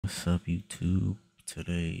What's up, YouTube?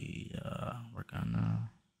 Today, we're gonna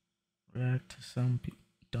react to some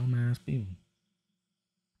dumbass people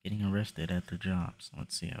getting arrested at their jobs.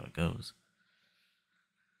 Let's see how it goes.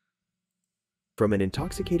 From an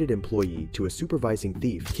intoxicated employee to a supervising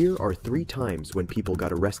thief, here are 3 times when people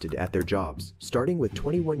got arrested at their jobs, starting with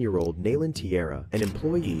 21-year-old Naylin Tierra, an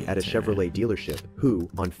employee at a Chevrolet dealership, who,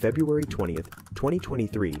 on February 20th,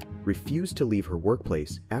 2023, refused to leave her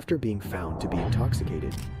workplace after being found to be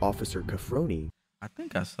intoxicated. Officer Cafroni. I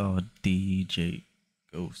think I saw DJ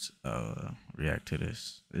Ghost react to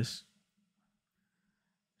this.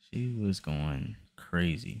 She was going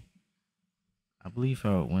crazy. I believe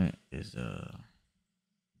how it went is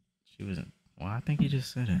she wasn't, well, I think he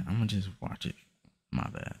just said it. I'm gonna just watch it. My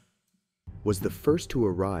bad. Was the first to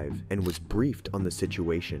arrive and was briefed on the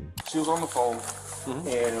situation. She was on the phone,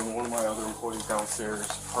 and one of my other employees downstairs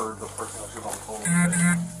heard the person that she was on the phone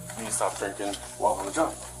with. He stopped drinking while on the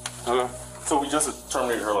job. Okay. So we just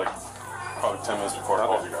terminated her like probably 10 minutes before I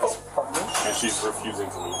called you guys. And she's refusing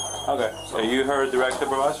to leave. Okay. So you heard direct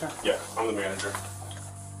supervisor? Yeah, I'm the manager.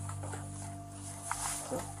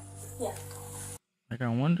 Yeah. Like, I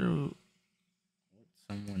wonder what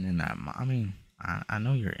someone in that, I mean, I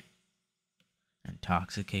know you're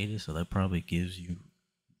intoxicated, so that probably gives you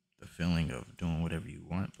the feeling of doing whatever you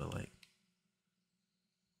want, but like,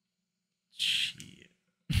 shit.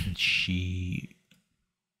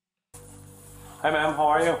 Hi, ma'am. How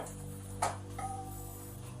are you?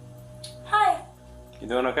 Hi. You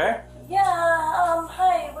doing okay? Yeah,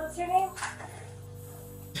 hi. What's your name?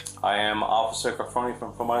 I am Officer Cafroni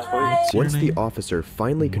from Police. Once the officer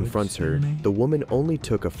finally confronts her, the woman only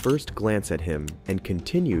took a first glance at him and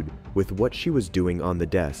continued with what she was doing on the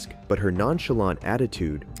desk. But her nonchalant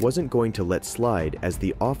attitude wasn't going to let slide as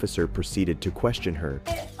the officer proceeded to question her.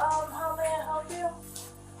 How may I help you?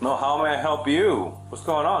 No, how may I help you? What's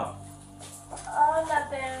going on?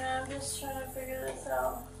 Nothing. I'm just trying to figure this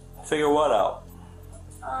out. Figure what out?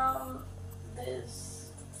 This.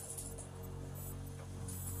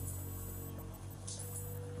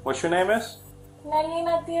 What's your name is?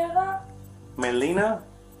 Nailina Tierra? Melina?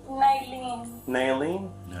 Nailin.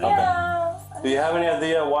 Nailin? Yeah. Do you have any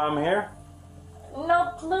idea why I'm here?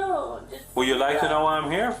 No clue. Just, Would you like to know what I'm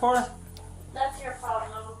here for? that's your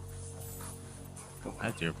problem.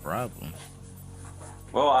 That's your problem.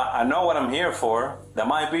 Well, I know what I'm here for. That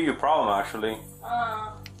might be your problem, actually.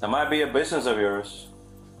 That might be a business of yours.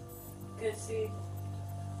 Good see.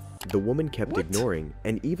 The woman kept ignoring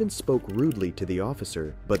and even spoke rudely to the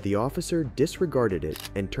officer, but the officer disregarded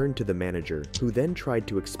it and turned to the manager, who then tried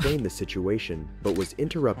to explain the situation, but was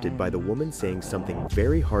interrupted by the woman saying something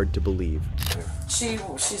very hard to believe. She's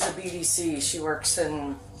a BDC. She works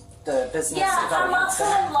in the business Yeah, I'm development also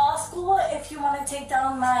center. in law school if you want to take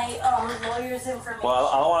down my lawyer's information. Well,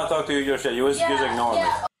 I don't want to talk to you just yet. You just ignore me.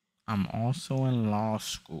 I'm also in law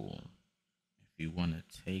school. If you want to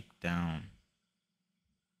take down,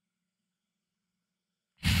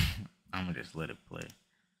 I'm gonna just let it play.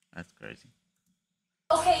 That's crazy.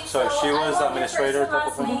 Okay, So she was I want administrator your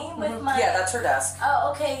first type and of last thing? name with my. Yeah, that's her desk.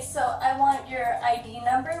 Oh, okay. So I want your ID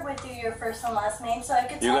number with your first and last name, so I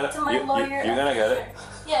could talk to my lawyer. You're gonna get it.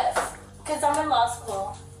 Yes, because I'm in law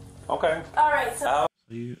school. Okay. All right. So.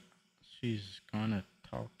 So she's gonna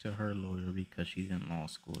talk to her lawyer because she's in law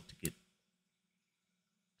school to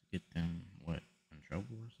get them what, in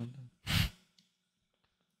trouble or something.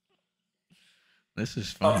 This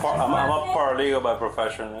is fun. I'm a paralegal by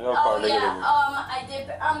profession. I got Oh paralegal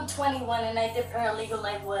yeah. I'm 21 and I did paralegal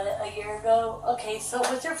like what, a year ago. Okay. So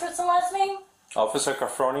what's your first and last name? Officer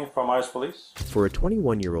Cafroni from Police. For a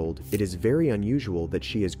 21-year-old, it is very unusual that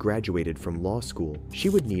she has graduated from law school. She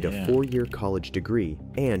would need a 4-year college degree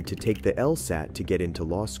and to take the LSAT to get into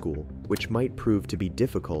law school, which might prove to be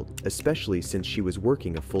difficult, especially since she was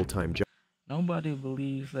working a full-time job. Nobody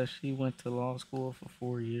believes that she went to law school for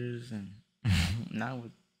 4 years and not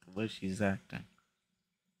with the way she's acting.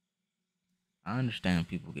 I understand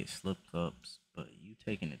people get slip-ups, but you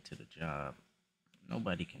taking it to the job,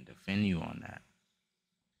 nobody can defend you on that.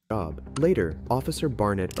 Later, Officer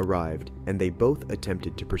Barnett arrived, and they both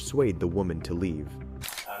attempted to persuade the woman to leave.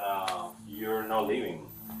 And you're not leaving.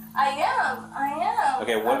 I am.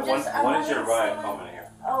 Okay, when is your ride coming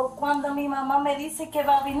here? Oh, cuando mi mamá me dice que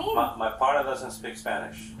va a venir. My partner doesn't speak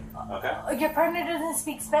Spanish. Okay. Your partner doesn't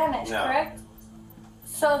speak Spanish, No. correct?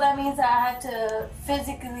 So that means I have to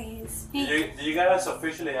physically speak. Did you guys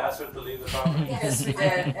officially ask her to leave the property? Yes, we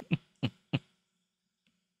did.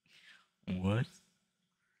 What?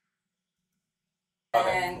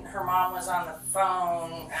 And her mom was on the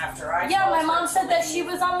phone after I Yeah, told my mom her said to that leave. she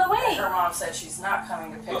was on the way. Her mom said she's not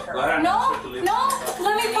coming to pick her Go ahead. up. No,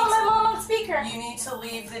 let me put you need to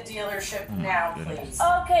leave the dealership now, please.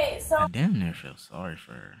 Okay, so I damn near feel sorry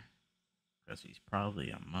for her. Because she's probably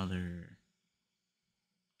a mother.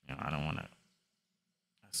 You know, I don't want to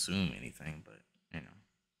assume anything, but, you know,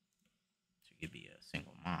 she could be a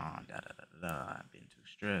single mom, I've been too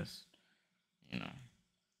stressed. You know,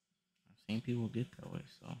 I've seen people get that way,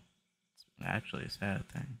 so it's actually a sad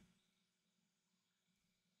thing.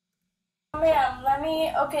 ma'am, let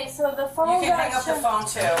me. Okay, so the phone. You can hang up the phone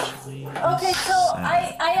too. Okay, so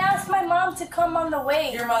I asked my mom to come on the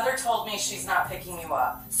way. Your mother told me she's not picking you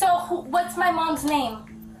up. So what's my mom's name?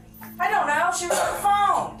 I don't know. She was on the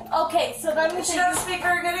phone. Okay, so that means She doesn't speak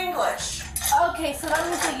very good English. Okay, so that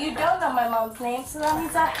means that you don't know my mom's name. So that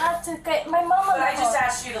means I have to get my mom on But the I just phone.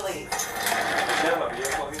 asked you to leave.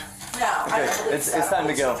 No, Okay, I don't believe it's so. time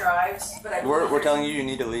to go. She drives, but I We're believe telling you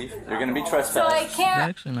need to leave. You're gonna be So I trespassed. She's can't.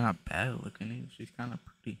 actually not bad looking either. She's kind of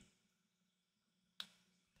pretty.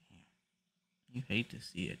 Damn. You hate to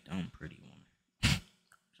see a dumb, pretty woman.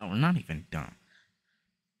 Oh, not even dumb.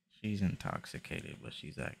 She's intoxicated, but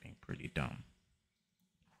she's acting pretty dumb.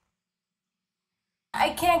 I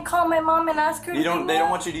can't call my mom and ask her. You don't. to They pick me don't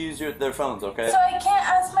up? want you to use their phones, okay? So I can't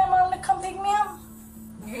ask my mom to come pick me up.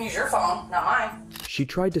 You can use your phone, not mine. She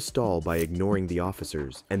tried to stall by ignoring the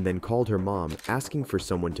officers and then called her mom asking for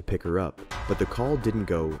someone to pick her up, but the call didn't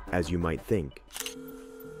go as you might think.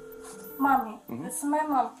 Mommy, this is my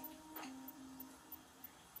mom.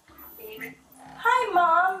 Hi,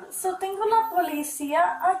 Mom. So tengo la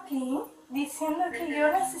policía aquí diciendo que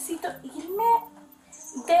yo necesito irme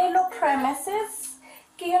de los premises.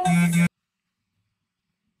 Que yo necesito.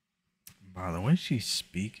 By the way she's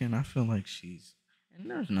speaking, I feel like she's, and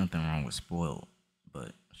there's nothing wrong with spoiled,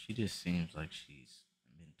 but she just seems like she's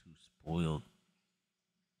been too spoiled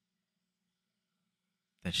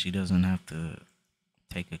that she doesn't have to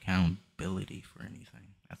take accountability for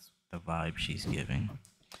anything. That's the vibe she's giving.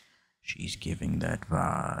 She's giving that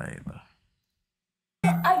vibe.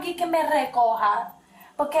 Alguien que me recoja.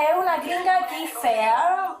 Porque hay una gringa aquí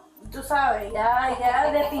fea. Tú sabes,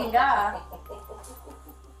 ya de pinga.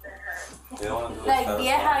 You don't want to do Like this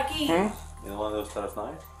vieja aquí. You don't want to do stuff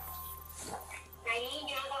nice?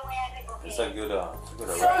 It's a good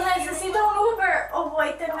So necesito un Uber o voy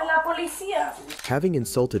a tener la policía. Having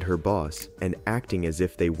insulted her boss and acting as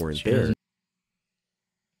if they weren't She there, doesn't-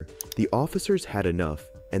 the officers had enough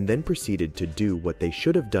and then proceeded to do what they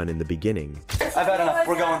should have done in the beginning. I've had enough.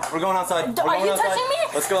 We're going. We're going outside. We're Are going you outside. touching me?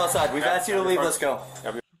 Let's go outside. We've asked you to leave. Let's go.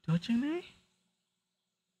 Touching me?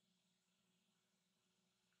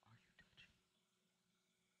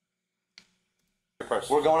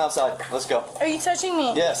 We're going outside. Let's go. Are you touching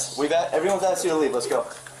me? Yes. Everyone's asked you to leave. Let's go.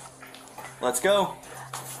 Let's go.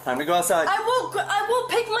 Time to go outside. I will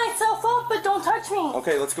pick myself up, but don't touch me.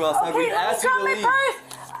 Okay, let's go outside. Okay, We've let me asked you grab to my leave.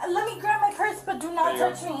 purse. Let me grab my purse, but do not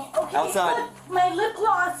touch me. Okay. Outside. Look, my lip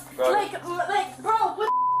gloss. Bro. Like, bro, what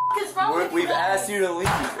the is wrong with you We've guys? asked you to leave.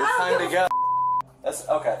 It's don't time to give go. That's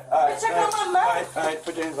okay. All right. Check all out right. my mouth. All right.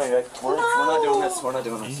 Put your hands on your head. We're not doing this. We're not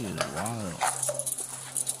doing this. She is wild.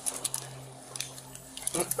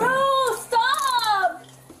 Bro, stop!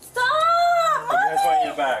 Stop! That's why Mommy!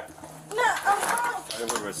 you're back. No, I'm I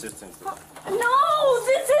was resisting. no,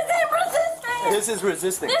 this isn't resisting. This is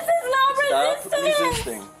resisting. This is not Stop resisting.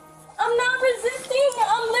 resisting. I'm not resisting.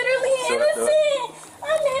 I'm literally So, innocent.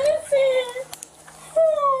 I'm innocent.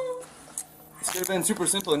 This could have been super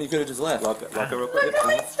simple, and you could have just left. Lock it real Look quick. at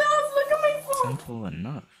my stuff. Look at my phone. Simple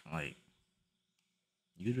enough. Like,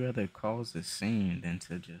 you'd rather cause a scene than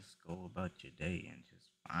to just go about your day and just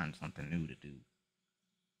find something new to do.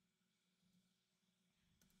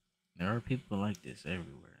 There are people like this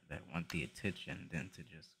everywhere that want the attention than to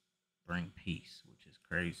just bring peace, which is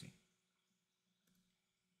crazy.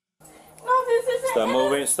 No, this isn't. Stop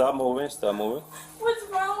moving, stop moving, stop moving. What's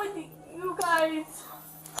wrong with you guys?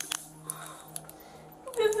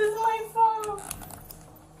 This is my phone.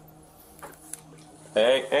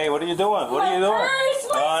 Hey, what are you doing? What are you doing? Purse,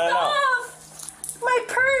 my stuff. My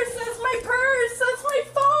purse. That's my purse. That's my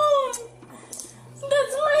phone.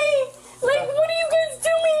 That's my. Like, what are you guys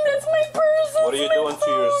doing? That's my purse. What are you that's my doing to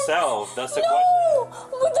phone. yourself? That's the question. No.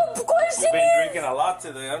 What the question You've been is? drinking a lot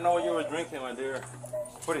today. I don't know what you were drinking, my dear.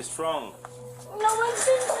 Pretty strong. No one's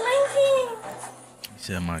been drinking. He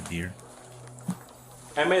said, my dear.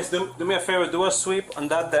 Hey, miss, do me a favor. Do a sweep on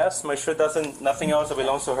that desk. Make sure nothing else that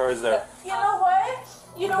belongs to her is there. You know what?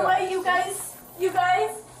 You know what, you guys,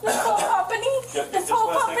 this whole company, this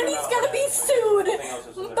whole company's gonna be sued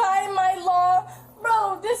by my law.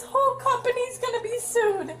 Bro, this whole company's gonna be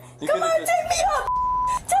sued. You Come on, could've just- take me up!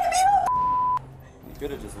 Take me up! You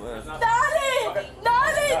could have just left. Not it!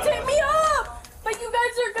 Not it! Take me up! But you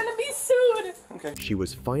guys are gonna be sued. Okay. She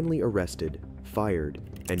was finally arrested, fired,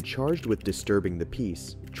 and charged with disturbing the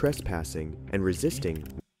peace, trespassing, and resisting.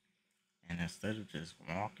 And instead of just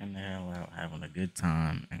walking the hell out, having a good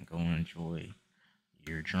time, and go enjoy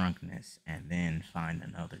your drunkenness, and then find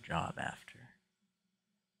another job after,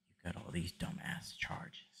 you got all these dumbass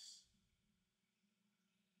charges.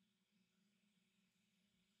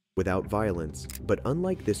 Without violence, but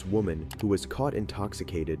unlike this woman who was caught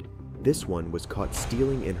intoxicated, this one was caught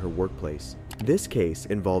stealing in her workplace. This case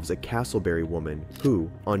involves a Castleberry woman who,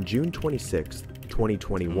 on June 26,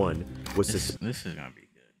 2021, was This is gonna be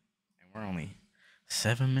good. And we're only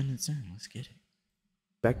 7 minutes in. Let's get it.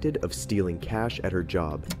 suspected of stealing cash at her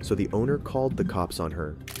job, so the owner called the cops on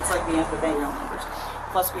her. It's like we have the bank numbers.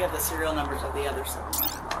 Plus, we have the serial numbers of the other 7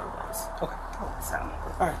 bills. Okay. So,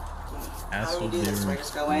 All right. how do we do this? We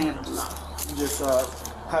just go in and Just,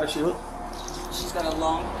 how does she look? she's got a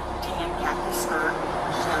long tan khaki skirt.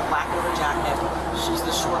 She's got a black leather jacket. She's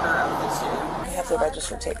the shorter of the two. I have the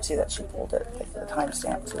register tape too that she pulled it, like the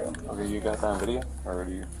timestamp too. Okay, you got that on video? Or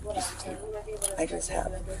do you just tape? I just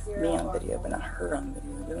have me on video, but not her on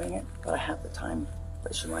video doing it. But I have the time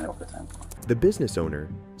that she went overtime. The business owner,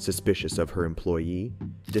 suspicious of her employee,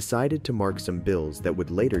 decided to mark some bills that would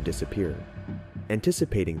later disappear.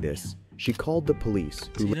 Anticipating this, she called the police,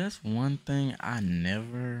 who See, that's one thing I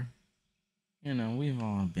never, we've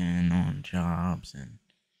all been on jobs and,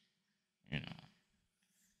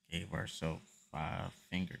 gave ourselves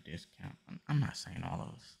 5-finger discount. I'm not saying all of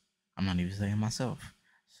us. I'm not even saying myself.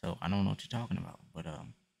 So I don't know what you're talking about. But,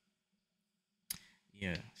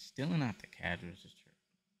 yeah, stealing out the cash register,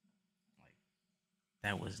 like,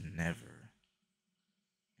 that was never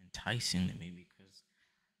enticing to me because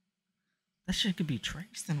that shit could be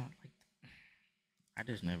traced and all, like, I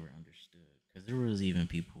just never understood, because there was even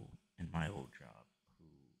people in my old job who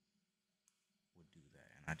would do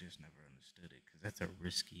that, and I just never understood it, because that's a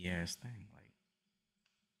risky ass thing. Like,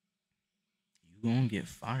 you gonna get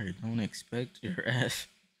fired. Don't expect your ass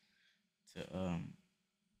to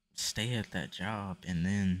stay at that job and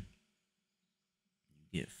then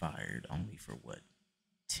you get fired only for what,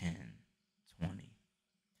 10, 20.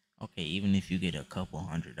 Okay, even if you get a couple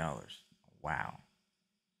 $100, wow.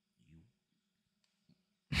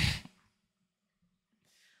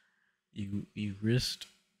 You risked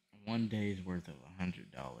one day's worth of $100,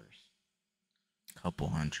 couple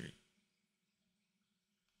hundred,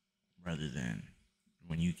 rather than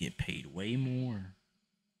when you get paid way more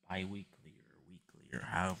bi-weekly or weekly or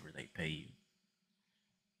however they pay you.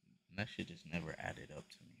 That shit just never added up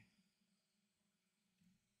to me.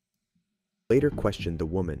 later questioned the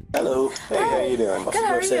woman. Hello. Hey, how you doing? Good,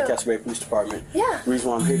 how are you? Castleberry Police Department. Yeah. The reason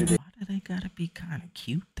why I'm here today. Why do they gotta be kind of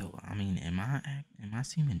cute though? I mean, am I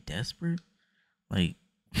seeming desperate? Like,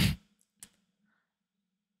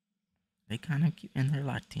 they kind of cute, and they're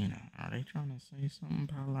Latino. Are they trying to say something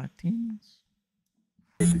about Latinos?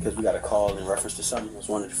 Because we got a call in reference to something. I was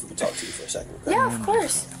wondering if we could talk to you for a second. Okay? Yeah, of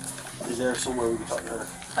course. Is there somewhere we can talk to her?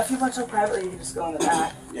 If you want to privately, you can just go in the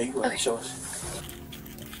back. Yeah, you go ahead and show us.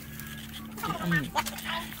 I mean,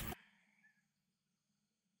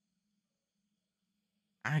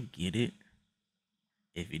 I get it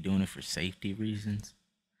if you're doing it for safety reasons,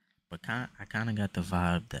 but I kind of got the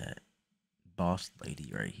vibe that boss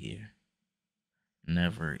lady right here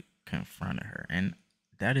never confronted her, and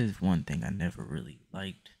that is one thing I never really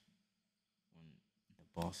liked, when the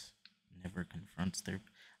boss never confronts their.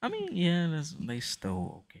 I mean, yeah, they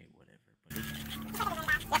stole, okay, whatever, but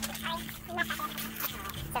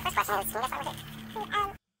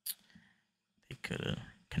they could have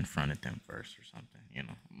confronted them first or something,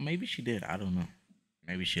 Maybe she did. I don't know.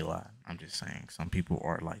 Maybe she lied. I'm just saying. Some people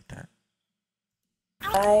are like that.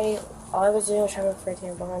 All I was doing was trying for a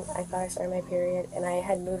tampon. I thought I started my period, and I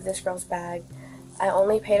had moved this girl's bag. I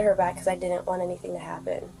only paid her back because I didn't want anything to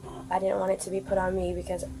happen. I didn't want it to be put on me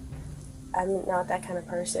because I'm not that kind of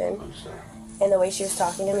person. And the way she was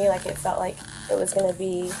talking to me, like, it felt like it was gonna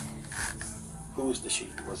be. Who was the she?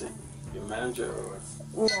 Was it your manager or?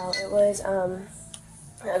 No, it was a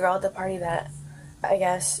girl at the party that I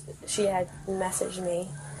guess she had messaged me,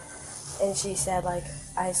 and she said, like,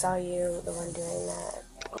 I saw you, the one doing that.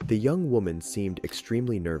 The young woman seemed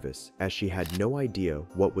extremely nervous as she had no idea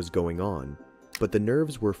what was going on, but the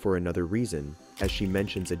nerves were for another reason, as she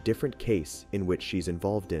mentions a different case in which she's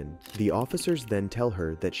involved in. The officers then tell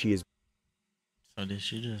her that she is. So did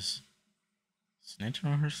she just snitch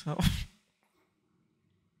on herself?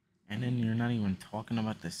 And then you're not even talking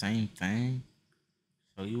about the same thing?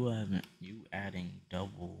 So you adding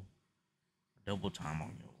double time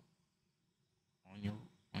on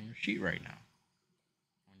your sheet right now.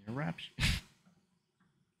 On your rap sheet.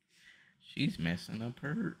 She's messing up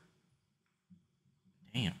her.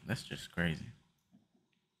 Damn, that's just crazy.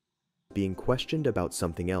 Being questioned about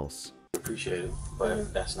something else. Appreciate it,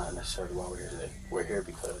 but that's not necessarily why we're here today. We're here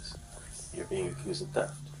because you're being accused of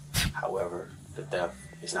theft. However, the theft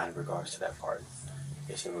is not in regards to that part.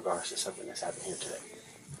 It's in regards to something that's happened here today.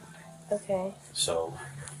 Okay. So,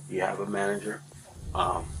 you have a manager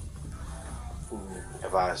who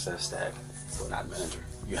advised us that, well, not manager,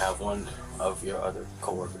 you have one of your other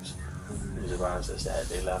coworkers who's advised us that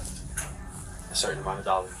they left a certain amount of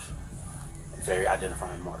dollars, very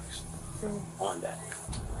identifying marks on that.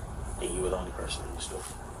 And you were the only person in the store.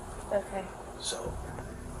 Okay. So,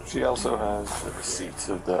 She also has the receipts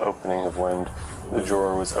of the opening of when the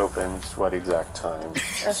drawer was opened, what exact time.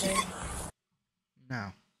 Okay.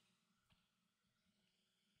 Now,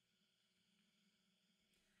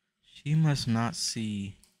 she must not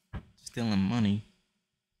see stealing money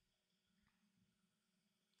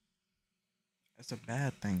as a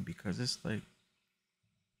bad thing, because it's like,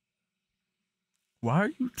 why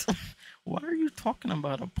are you talking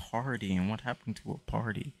about a party and what happened to a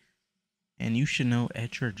party? And you should know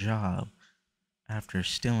at your job, after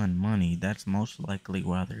stealing money, that's most likely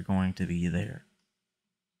why they're going to be there.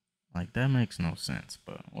 Like, that makes no sense,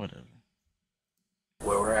 but whatever.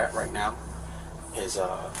 where we're at right now is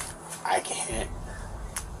I can't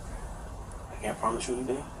promise you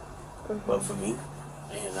anything, but for me,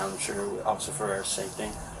 and I'm sure Officer Ferrer, same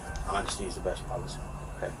thing, honesty is the best policy.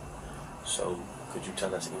 Okay, so could you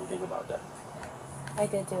tell us anything about that? I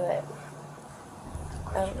did do it.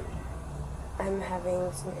 I'm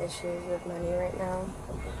having some issues with money right now.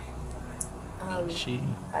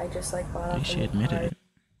 I just like bought off She admitted it.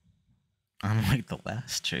 Unlike the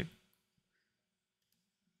last chick.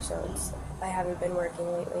 So I haven't been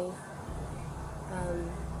working lately.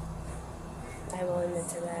 I will admit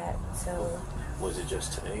to that. So Was it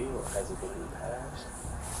just today, or has it been in the past?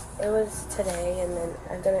 it was today, and then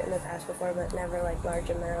I've done it in the past before, but never like large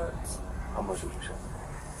amounts. How much would you say?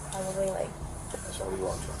 Probably like. That's why we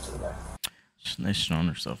walked you up to the back. She's showing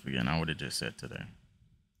herself again. I would have just said today.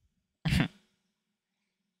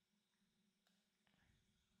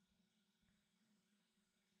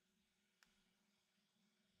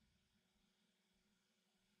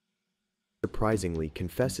 Surprisingly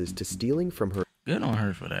confesses to stealing from her. Good on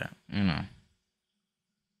her for that, you know.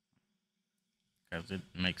 Because it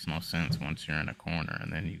makes no sense once you're in a corner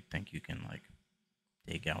and then you think you can, like,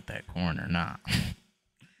 dig out that corner. Nah. So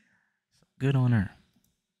good on her.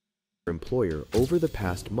 Employer over the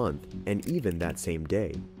past month and even that same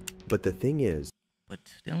day. But the thing is, But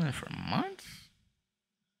stealing for months?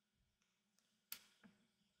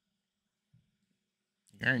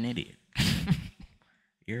 You're an idiot.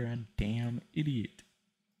 You're a damn idiot.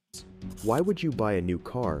 why would you buy a new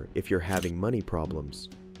car if you're having money problems?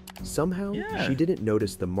 Somehow, Yeah. she didn't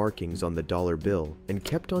notice the markings on the dollar bill and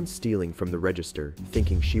kept on stealing from the register,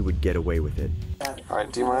 thinking she would get away with it.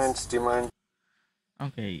 Alright, do you mind?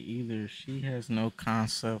 Okay, either she has no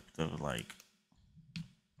concept of, like,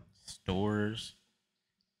 stores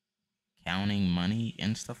counting money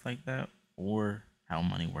and stuff like that, or how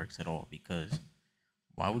money works at all, because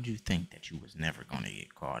why would you think that you was never going to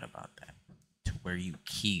get caught about that to where you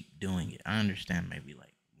keep doing it? I understand maybe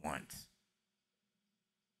like once,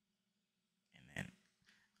 and then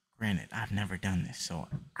granted, I've never done this, so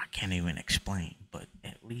I can't even explain, but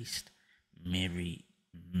at least maybe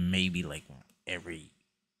like every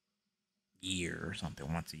year or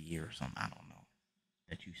something, once a year or something, I don't know,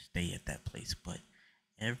 that you stay at that place. But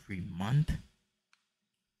every month,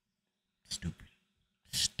 stupid.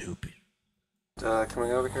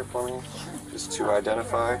 Coming over here for me, just to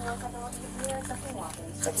identify.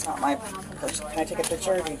 That's not my person. Can I take a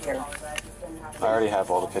picture or do you care? I already have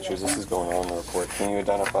all the pictures. This is going on in the report. Can you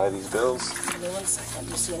identify these bills? Give me 1 second.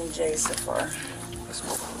 Do you see any J's so far?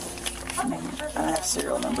 I have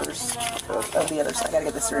serial numbers of the other side. I gotta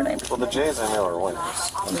get the serial name. Well, the J's I know are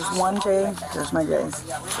winners. There's one J. There's my J's.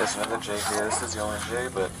 There's another J here. This is the only J,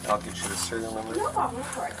 but I'll get you the serial number.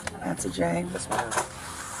 That's a J. Yes, ma'am.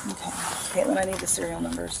 Okay. Caitlin, I need the serial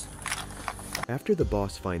numbers. After the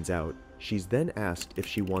boss finds out, she's then asked if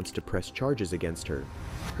she wants to press charges against her.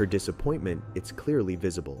 Her disappointment, it's clearly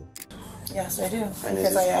visible. Yes, I do.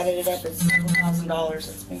 Because I added it up. It's $7,000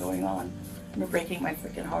 that's been going on. You're breaking my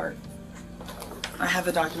freaking heart. I have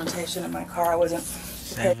the documentation in my car. I wasn't.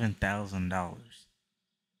 $7,000.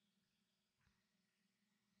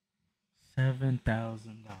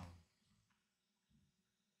 $7,000.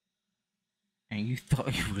 And you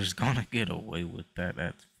thought you was gonna get away with that?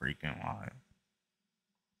 That's freaking wild.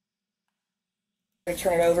 I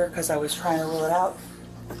turned it over because I was trying to rule it out.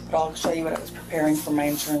 But I'll show you what I was preparing for my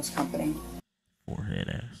insurance company. Forehead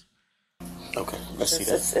ass. Okay, let's see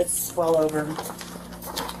that. It's well over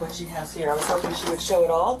what she has here. I was hoping she would show it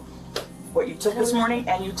all, what you took this morning,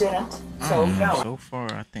 and you didn't. So no. So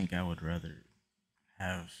far, I think I would rather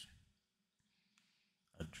have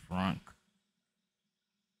a drunk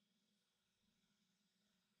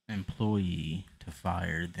employee to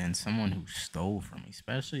fire than someone who stole from me,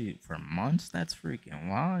 especially for months. That's freaking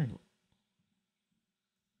wild.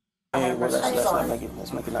 Hey, well,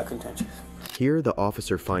 let's make it not contentious. Here, the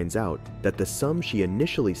officer finds out that the sum she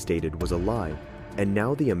initially stated was a lie, and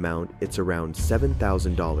now the amount, it's around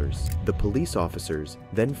 $7,000. The police officers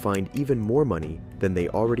then find even more money than they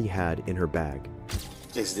already had in her bag.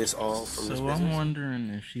 Is this all from this So business? I'm wondering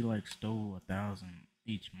if she like stole 1,000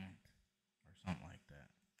 each month or something like that.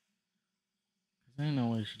 Cause there ain't no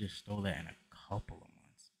way she just stole that in a couple of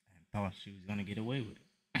months and thought she was gonna get away with it.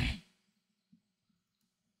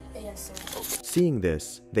 Yes, sir. Seeing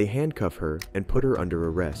this, they handcuff her and put her under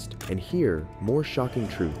arrest, and here, more shocking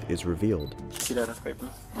truth is revealed. See that on paper?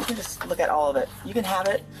 You can just look at all of it. You can have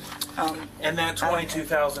it. And that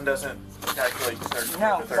 22,000 doesn't calculate the 30.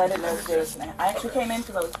 No, because I didn't know that there was I actually came in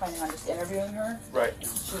because I was planning on just interviewing her. Right.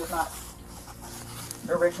 She was not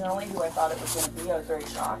originally who I thought it was going to be. I was very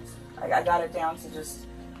shocked. I got it down to just,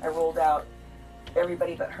 I rolled out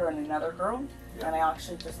everybody but her and another girl. And I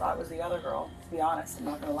actually just thought it was the other girl, to be honest. I'm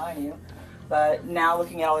not going to lie to you. But now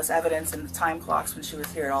looking at all this evidence and the time clocks when she was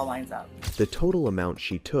here, it all lines up. The total amount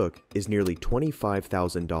she took is nearly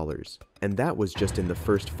 $25,000, and that was just in the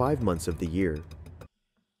first 5 months of the year.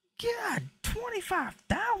 God,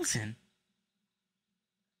 25,000.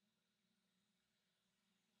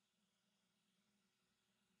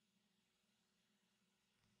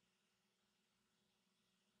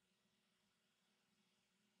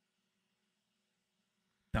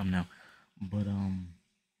 Thumbnail, but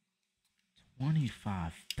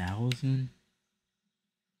 25,000.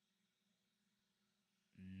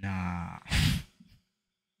 Nah.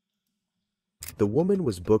 The woman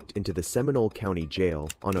was booked into the Seminole County Jail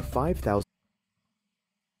on a $5,000.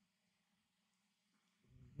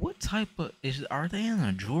 What type of are they in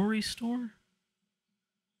a jewelry store?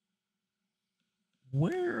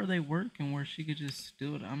 Where are they working where she could just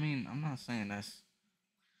steal it? I mean, I'm not saying that's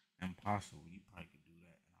impossible. You probably could do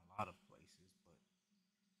that in a lot of places, but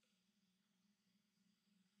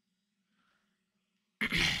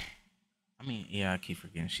I mean, yeah, I keep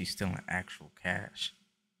forgetting she's stealing actual cash.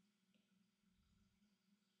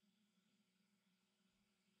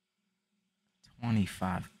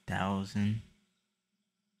 $25,000.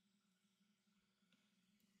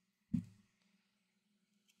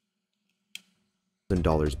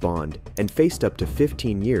 Bond and faced up to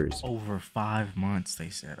 15 years. Over 5 months, they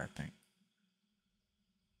said, I think.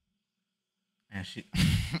 And she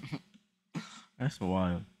that's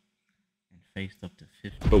wild. And faced up to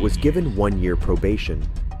 15 but was years. given 1 year probation.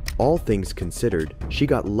 All things considered, she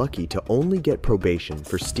got lucky to only get probation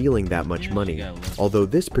for stealing that much money. Although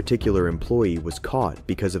this particular employee was caught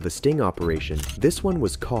because of a sting operation, this one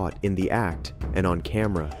was caught in the act and on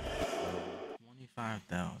camera.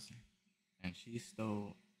 25,000. And she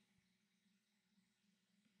stole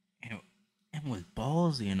and was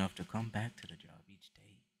ballsy enough to come back to the job each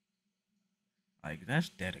day. Like, that's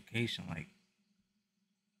dedication. Like,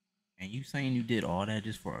 and you saying you did all that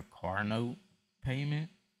just for a car note payment?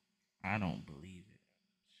 I don't believe it.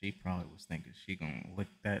 She probably was thinking she gonna lick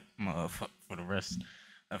that motherfucker for the rest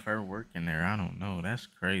of her working there. I don't know. That's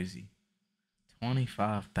crazy.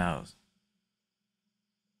 25,000.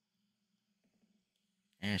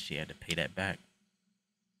 And she had to pay that back.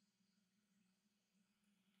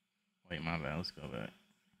 Wait, my bad. Let's go back.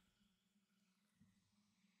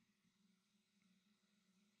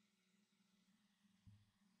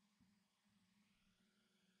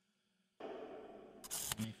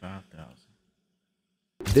 $25,000.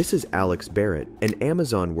 This is Alex Barrett, an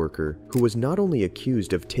Amazon worker who was not only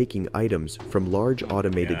accused of taking items from large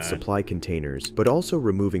automated supply containers, but also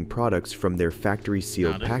removing products from their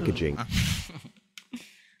factory-sealed packaging.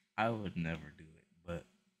 I would never do it, but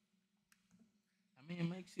I mean, it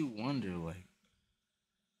makes you wonder, like,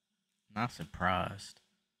 not surprised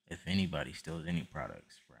if anybody steals any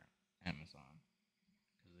products from Amazon.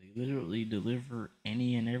 Because they literally deliver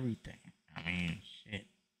any and everything. I mean, shit.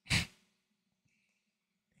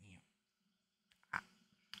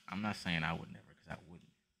 I'm not saying I would never, because I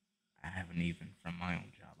wouldn't. I haven't even from my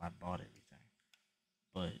own job. I bought everything.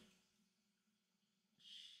 But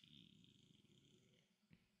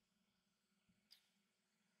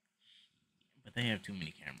they have too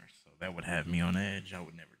many cameras, so that would have me on edge. I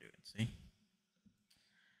would never do it. See?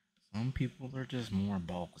 So Some people are just more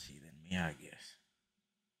ballsy than me, I guess.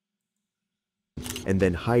 and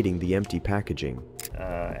then hiding the empty packaging.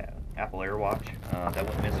 Apple AirWatch that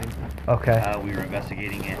went missing. Okay. We were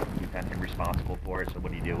investigating it. We found him responsible for it. So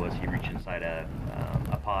what he did was he reached inside a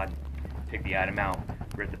pod, picked the item out,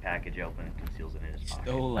 ripped the package open, and conceals it in his pocket.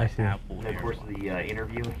 Stole like Apple In the course of the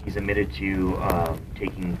interview, he's admitted to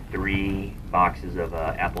taking 3 boxes of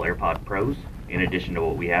Apple AirPod Pros in addition to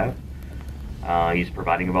what we have. He's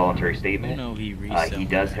providing a voluntary statement. He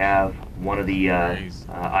does have one of the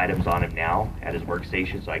items on him now at his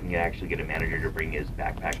workstation, so I can actually get a manager to bring his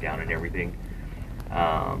backpack down and everything.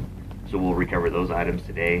 So we'll recover those items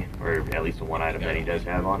today, or at least the one item that he does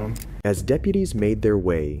have on him. As deputies made their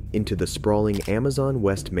way into the sprawling Amazon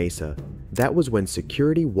West Mesa, that was when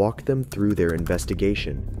security walked them through their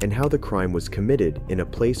investigation and how the crime was committed in a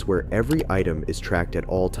place where every item is tracked at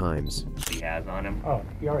all times. He has on him. Oh,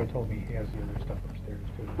 he already told me he has the other stuff upstairs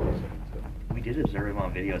too. We did observe him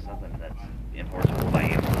on video, something that's enforceable by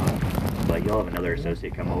Amazon. But you'll have another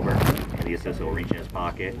associate come over, and the associate will reach in his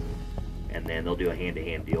pocket, and then they'll do a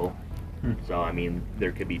hand-to-hand deal. So, I mean,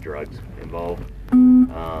 there could be drugs involved.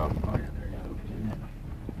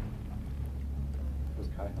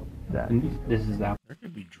 This is that. There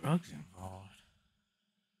could be drugs involved.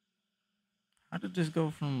 How did this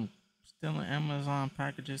go from stealing Amazon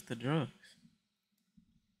packages to drugs?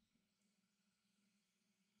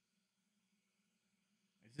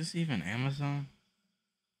 Is this even Amazon?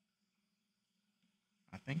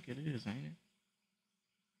 I think it is, ain't it?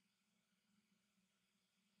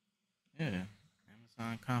 Yeah,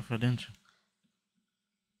 Amazon Confidential.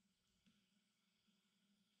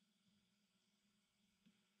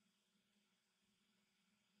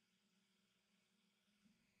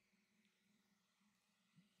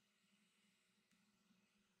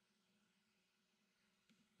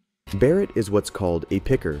 Barrett is what's called a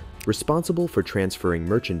picker, responsible for transferring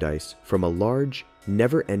merchandise from a large,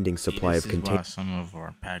 never-ending supply of This is why containers some of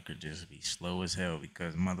our packages be slow as hell,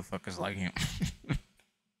 because motherfuckers like him.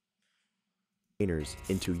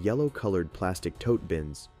 into yellow-colored plastic tote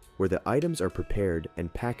bins, where the items are prepared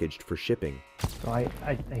and packaged for shipping. So he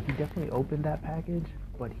definitely opened that package,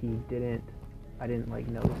 but he didn't. I didn't like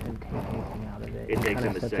notice him take anything out of it. It He takes kinda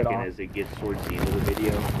him a sets it second off. as it gets towards the end of the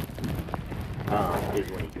video. Is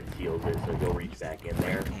when he conceals it, so he'll reach back in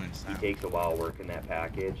there. He takes a while working that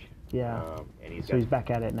package. Yeah. And he's So he's back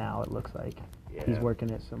at it now. It looks like he's Yeah. working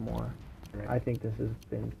it some more. Right. I think this has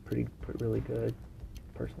been really good,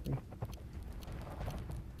 personally.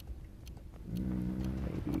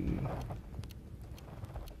 Maybe.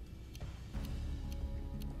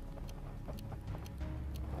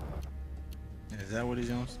 Is that what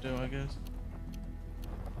he's wants to do, I guess?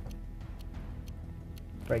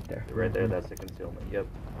 Right there. Right there, that's the concealment. Yep,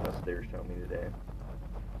 that's what they were showing me today.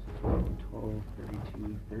 12,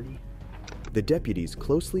 32, 30. The deputies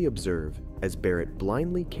closely observe as Barrett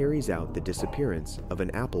blindly carries out the disappearance of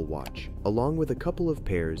an Apple Watch, along with a couple of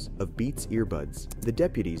pairs of Beats earbuds. The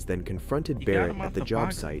deputies then confronted Barrett at the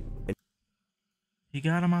job site and He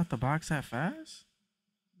got him out the box that fast?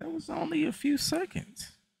 That was only a few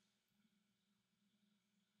seconds.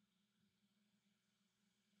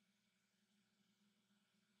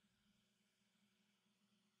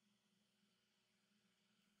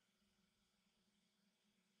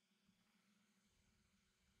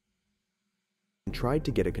 tried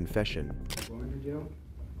to get a confession.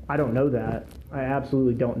 I don't know that. I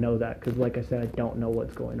absolutely don't know that because, like I said, I don't know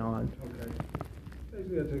what's going on. Okay.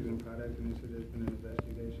 Basically, I took some products and they said there's been an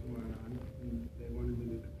investigation going on, and they wanted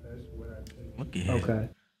me to confess what I've taken. Look at his, Okay.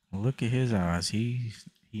 Look at his eyes. He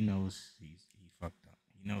knows he fucked up.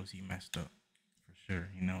 He knows he messed up. For sure.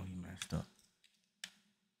 He know he messed up.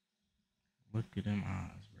 Look at them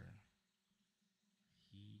eyes, bro.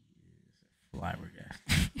 He is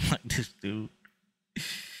flabbergasted. Like this dude.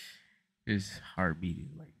 His heartbeat is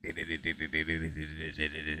like.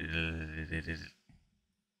 His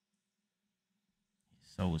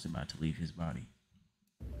soul is about to leave his body.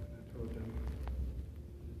 I told them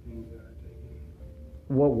the things that I've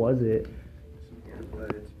taken. What was it? Some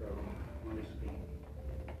earbuds, bro. Honestly.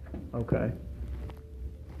 Okay.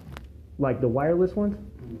 Like the wireless ones?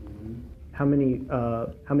 Mm-hmm. How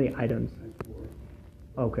many items? Like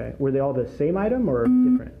 4. Okay. Were they all the same item or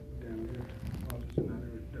different? Damn near. All just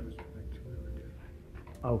another. There was like 2 that were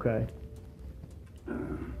different. Okay.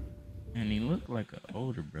 And he looked like an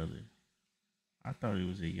older brother. I thought he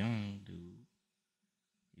was a young dude.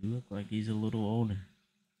 He looked like he's a little older.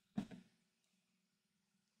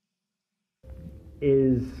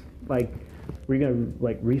 Is like, were you gonna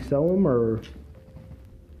like resell them or?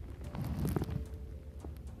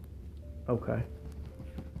 Okay.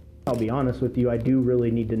 I'll be honest with you, I do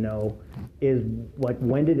really need to know is like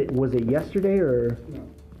was it yesterday or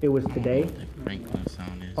it was today? The Franklin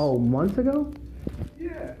sound is. Oh, months ago?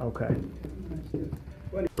 Yeah. Okay.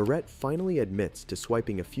 Barrett finally admits to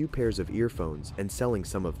swiping a few pairs of earphones and selling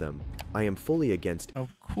some of them. I am fully against.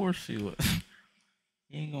 Of course he was.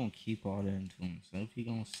 He ain't gonna keep all that into himself. He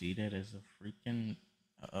gonna see that as a freaking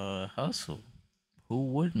hustle. Who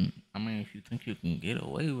wouldn't? I mean, if you think you can get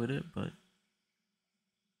away with it, but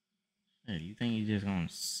yeah, you think he's just gonna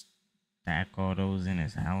stack all those in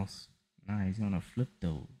his house? Nah, he's gonna flip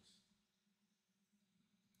those.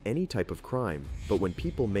 Any type of crime, but when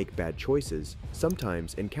people make bad choices,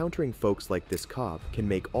 sometimes encountering folks like this cop can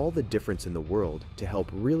make all the difference in the world to help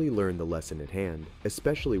really learn the lesson at hand,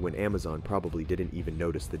 especially when Amazon probably didn't even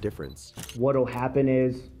notice the difference. What'll happen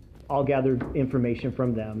is I'll gather information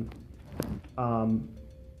from them.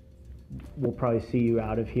 We'll probably see you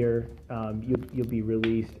out of here. You'll be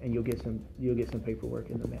released, and you'll get some paperwork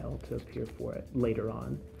in the mail to appear for it later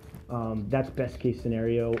on. That's best case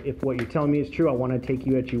scenario. If what you're telling me is true, I want to take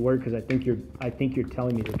you at your word because I think you're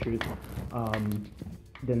telling me the truth.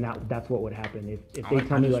 Then that's what would happen. If they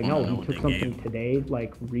tell me like, no, he took something today,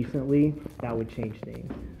 like recently, that would change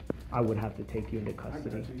things. I would have to take you into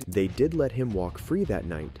custody. They did let him walk free that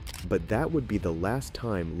night, but that would be the last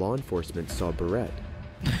time law enforcement saw Barrett.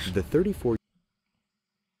 The 34.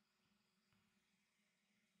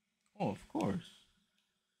 Oh, of course.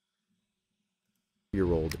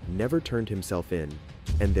 Year-old never turned himself in,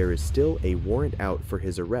 and there is still a warrant out for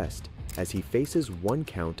his arrest as he faces 1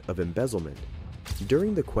 count of embezzlement.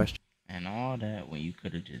 During the question and all that, when you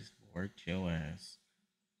could have just worked your ass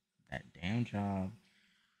that damn job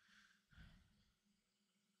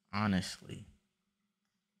honestly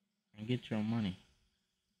and get your money.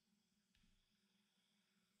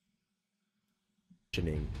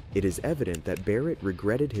 It is evident that Barrett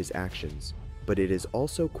regretted his actions, but it is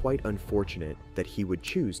also quite unfortunate that he would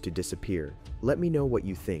choose to disappear. Let me know what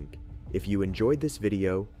you think. If you enjoyed this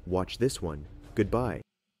video, watch this one. Goodbye.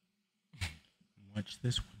 Watch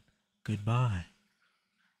this one. Goodbye.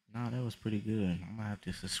 Nah, that was pretty good. I'm gonna have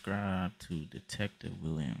to subscribe to Detective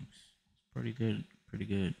Williams. It's pretty good. Pretty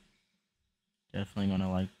good. Definitely gonna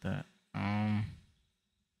like that.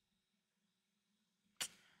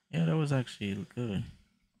 Yeah, that was actually good.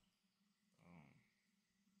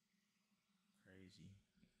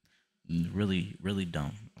 Crazy. Really, really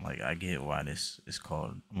dumb. Like, I get why this is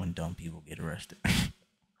called when dumb people get arrested.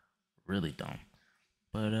 Really dumb.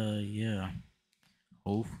 But, yeah.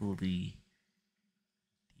 Hopefully,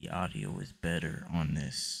 the audio is better on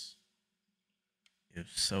this.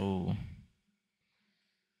 If so,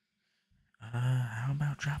 how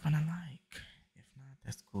about dropping a like? If not,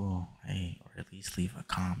 that's cool. Hey, or at least leave a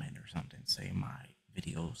comment or something. Say my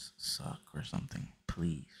videos suck or something,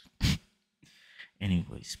 please.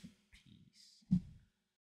 Anyways,